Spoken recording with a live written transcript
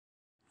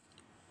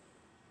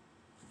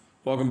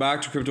Welcome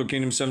back to Crypto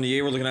Kingdom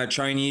 78. We're looking at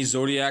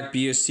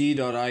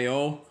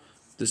chinesezodiacbsc.io.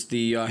 This is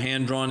the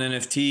hand-drawn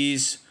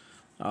NFTs,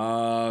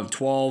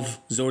 12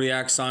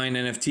 Zodiac sign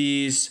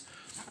NFTs.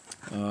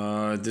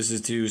 This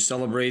is to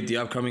celebrate the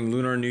upcoming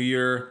Lunar New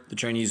Year. The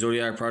Chinese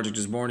Zodiac project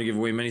is born to give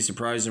away many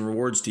surprises and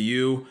rewards to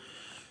you.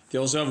 They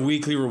also have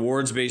weekly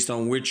rewards based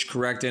on which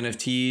correct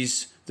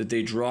NFTs that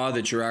they draw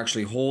that you're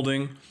actually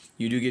holding.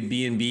 You do get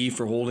BNB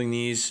for holding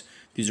these.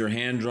 These are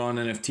hand-drawn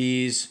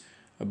NFTs.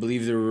 I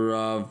believe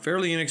they're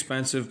fairly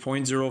inexpensive,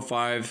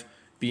 0.05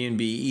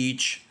 BNB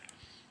each.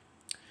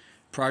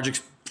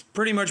 Project's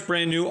pretty much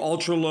brand new,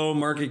 ultra low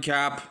market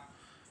cap,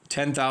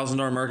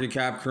 $10,000 market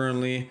cap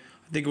currently.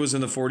 I think it was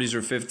in the 40s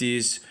or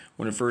 50s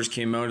when it first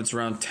came out. It's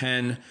around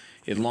 10.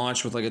 It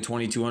launched with like a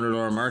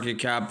 $2,200 market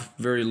cap,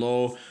 very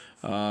low.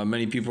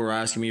 Many people were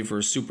asking me for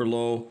a super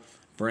low,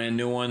 brand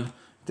new one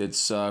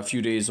that's a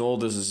few days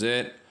old. This is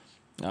it.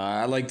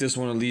 I like this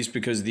one at least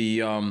because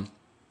the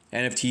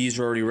NFTs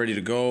are already ready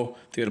to go.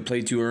 They got a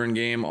play to earn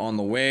game on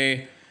the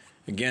way.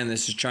 Again,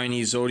 this is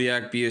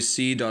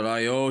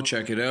chinesezodiacbsc.io.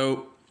 Check it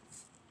out.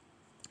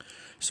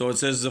 So it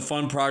says it's a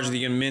fun project.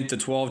 You can mint the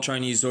 12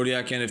 Chinese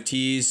Zodiac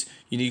NFTs,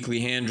 uniquely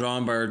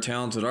hand-drawn by our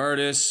talented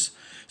artists.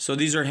 So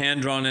these are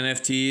hand-drawn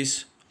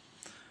NFTs.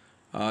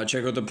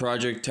 Check out the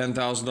project,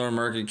 $10,000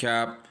 market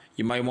cap.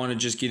 You might want to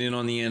just get in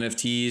on the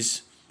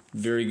NFTs.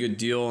 Very good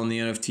deal on the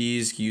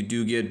NFTs. You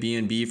do get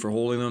BNB for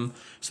holding them.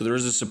 So there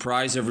is a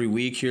surprise every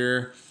week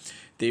here.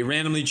 They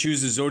randomly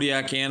choose a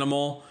Zodiac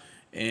animal,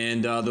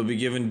 and they'll be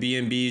given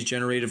BNBs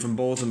generated from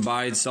both and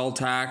buy and sell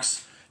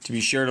tax to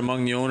be shared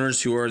among the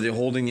owners who are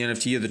holding the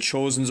NFT of the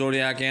chosen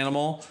Zodiac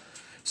animal.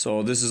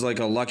 So this is like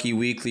a lucky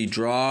weekly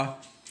draw.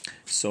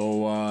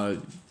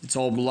 So it's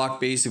all luck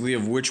basically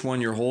of which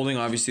one you're holding.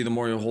 Obviously, the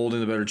more you're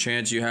holding, the better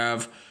chance you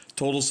have.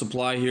 Total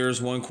supply here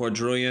is 1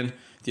 quadrillion.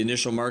 The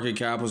initial market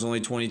cap was only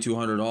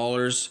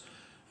 $2,200.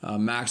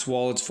 Max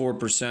wallets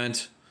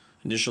 4%.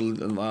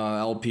 Initial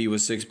LP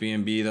was 6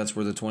 BNB. That's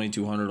where the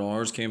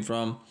 $2,200 came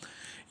from.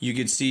 You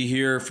could see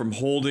here from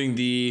holding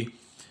the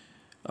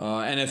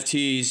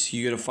NFTs,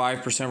 you get a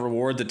 5%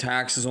 reward. The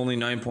tax is only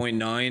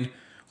 9.9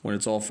 when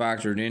it's all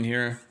factored in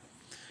here.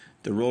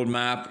 The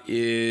roadmap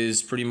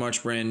is pretty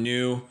much brand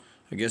new.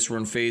 I guess we're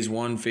in phase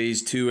 1,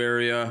 phase 2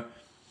 area.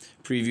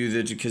 Preview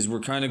that because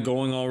we're kind of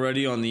going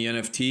already on the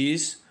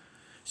NFTs.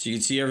 So you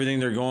can see everything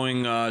they're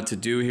going to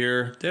do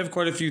here. They have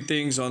quite a few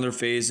things on their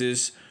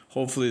phases.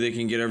 Hopefully they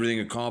can get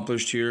everything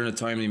accomplished here in a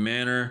timely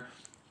manner.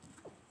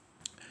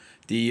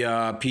 The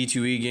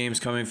P2E game's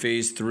coming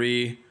phase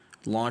 3.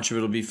 Launch of it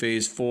will be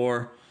phase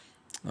 4.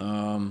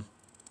 You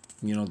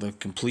know, the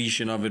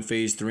completion of it,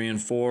 phase 3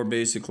 and 4,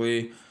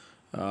 basically.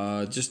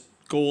 Just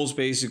goals,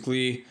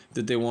 basically,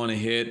 that they want to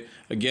hit.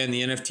 Again,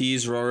 the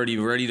NFTs are already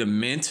ready to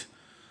mint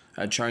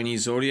at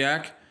Chinese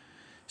Zodiac.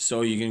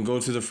 So you can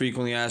go through the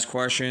frequently asked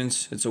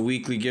questions. It's a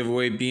weekly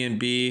giveaway,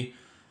 BNB.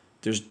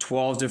 There's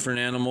 12 different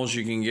animals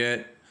you can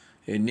get.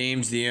 It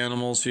names the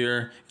animals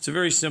here. It's a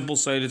very simple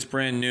site. It's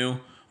brand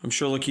new. I'm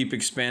sure they'll keep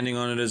expanding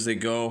on it as they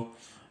go.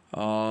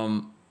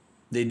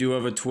 They do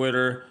have a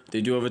Twitter.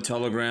 They do have a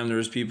Telegram.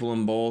 There's people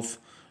in both.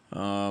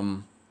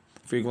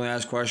 Frequently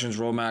asked questions,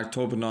 roadmap,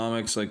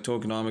 tokenomics. Like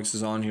tokenomics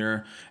is on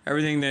here.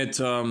 Everything that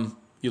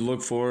you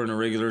look for in a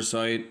regular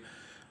site.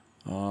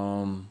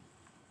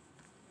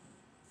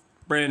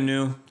 Brand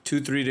new,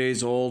 2-3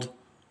 days old.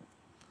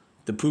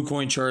 The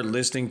PooCoin chart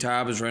listing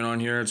tab is right on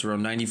here. It's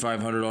around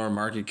 $9,500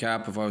 market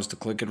cap if I was to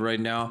click it right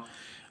now.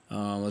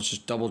 Let's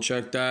just double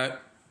check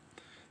that.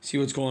 See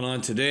what's going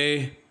on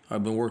today.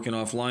 I've been working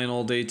offline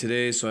all day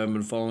today, so I haven't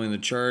been following the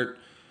chart.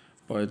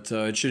 But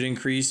it should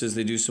increase as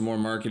they do some more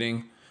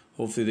marketing.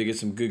 Hopefully they get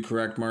some good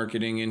correct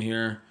marketing in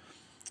here.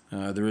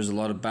 There is a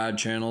lot of bad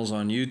channels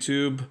on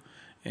YouTube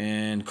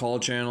and call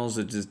channels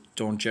that just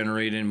don't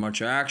generate in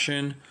much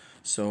action.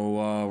 So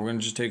we're going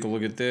to just take a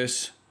look at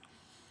this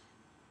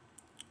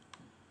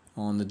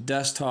on the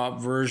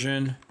desktop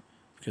version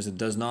because it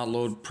does not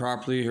load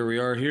properly. Here we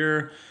are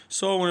here.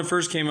 So when it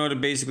first came out, it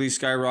basically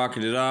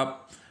skyrocketed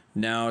up.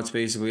 Now it's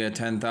basically at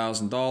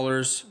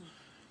 $10,000.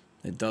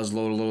 It does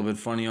load a little bit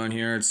funny on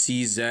here. It's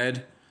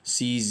CZ,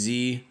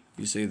 CZ,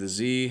 you say the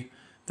Z.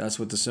 That's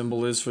what the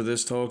symbol is for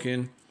this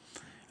token.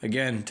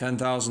 Again,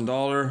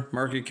 $10,000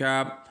 market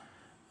cap.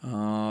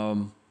 A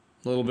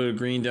little bit of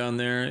green down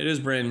there. It is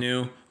brand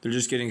new. They're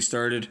just getting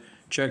started.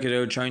 Check it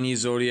out, Chinese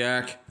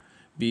Zodiac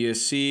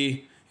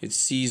BSC. It's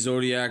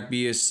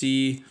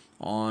CZodiacbsc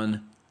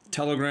on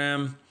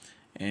Telegram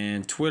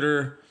and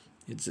Twitter.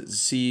 It's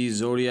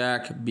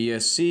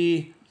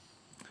CZodiacbsc.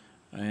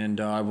 And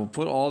I will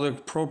put all the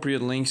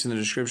appropriate links in the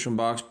description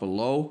box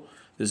below.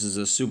 This is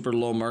a super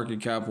low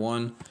market cap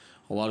one.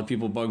 A lot of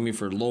people bug me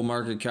for low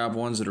market cap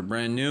ones that are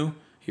brand new.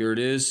 Here it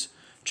is.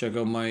 Check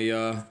out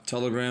my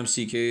Telegram,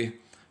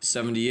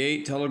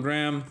 CK78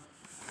 Telegram.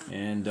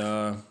 And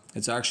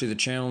it's actually the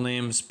channel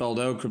name spelled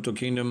out, Crypto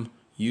Kingdom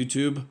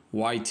YouTube.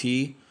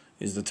 YT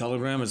is the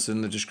Telegram. It's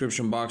in the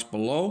description box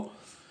below.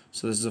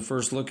 So this is the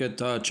first look at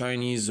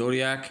Chinese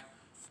Zodiac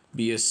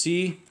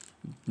BSC.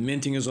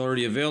 Minting is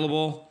already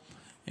available.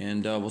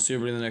 And we'll see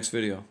everybody in the next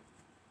video.